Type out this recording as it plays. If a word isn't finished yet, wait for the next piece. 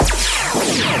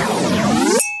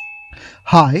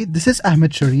Hi, this is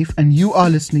Ahmed Sharif and you are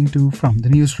listening to From the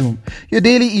Newsroom, your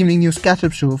daily evening news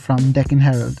catch-up show from Deccan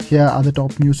Herald. Here are the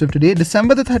top news of today,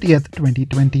 December the 30th,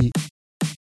 2020.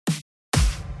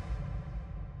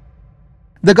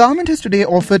 The government has today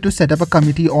offered to set up a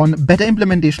committee on better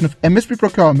implementation of MSP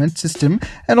procurement system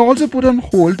and also put on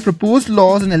hold proposed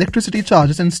laws on electricity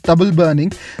charges and stubble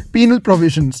burning penal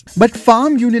provisions. But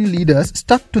farm union leaders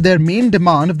stuck to their main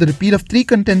demand of the repeal of 3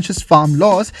 contentious farm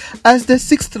laws as their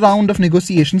 6th round of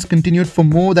negotiations continued for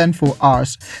more than 4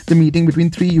 hours. The meeting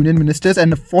between 3 union ministers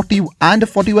and a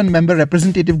 41-member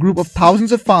representative group of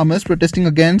thousands of farmers protesting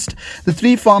against the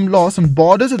 3 farm laws on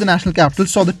borders of the national capital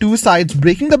saw the 2 sides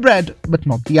breaking the bread but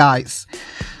not the ice.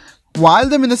 While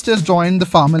the ministers joined the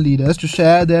farmer leaders to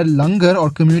share their langar or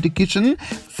community kitchen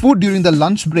food during the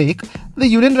lunch break, the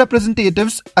union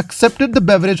representatives accepted the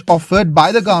beverage offered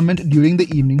by the government during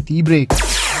the evening tea break.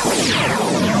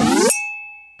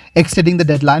 Extending the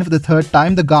deadline for the 3rd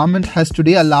time, the government has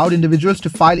today allowed individuals to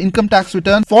file income tax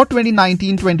return for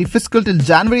 2019-20 fiscal till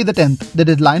January the 10th. The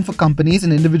deadline for companies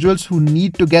and individuals who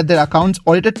need to get their accounts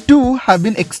audited too have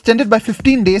been extended by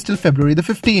 15 days till February the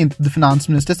 15th, the finance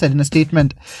minister said in a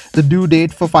statement. The due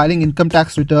date for filing income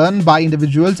tax return by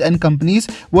individuals and companies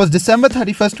was December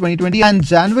 31st, 2020 and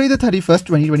January the 31st,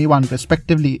 2021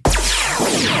 respectively.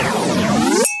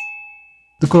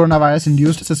 The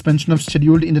coronavirus-induced suspension of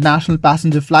scheduled international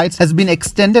passenger flights has been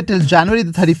extended till January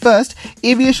the 31st,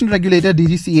 aviation regulator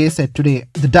DGCA said today.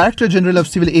 The Director General of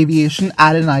Civil Aviation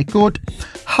added, and I quote,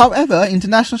 "However,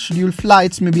 international scheduled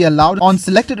flights may be allowed on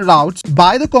selected routes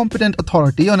by the competent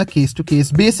authority on a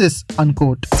case-to-case basis,"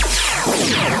 unquote.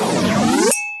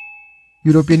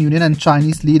 European Union and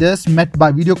Chinese leaders met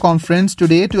by video conference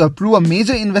today to approve a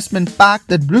major investment pact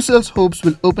that Brussels hopes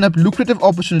will open up lucrative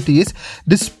opportunities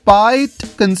despite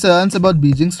concerns about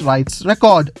Beijing's rights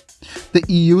record. The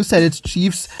EU said its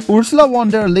chiefs Ursula von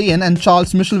der Leyen and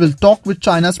Charles Michel will talk with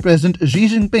China's President Xi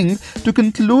Jinping to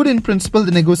conclude in principle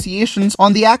the negotiations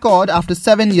on the accord after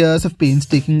 7 years of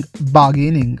painstaking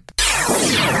bargaining.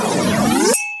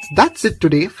 That's it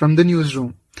today from the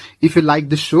newsroom. If you like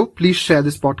this show, please share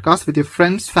this podcast with your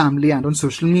friends, family, and on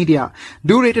social media.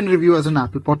 Do rate and review us on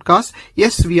Apple Podcasts.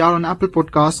 Yes, we are on Apple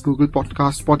Podcasts, Google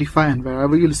Podcasts, Spotify, and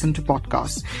wherever you listen to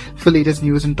podcasts. For latest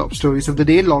news and top stories of the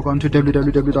day, log on to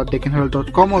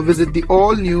www.deccanherald.com or visit the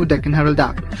all-new Deccan Herald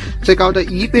app. Check out our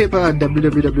e-paper at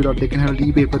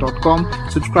www.deccanheraldepaper.com.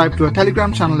 Subscribe to our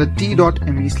Telegram channel at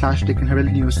t.me/Deccan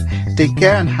Herald News. Take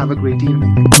care and have a great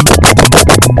evening.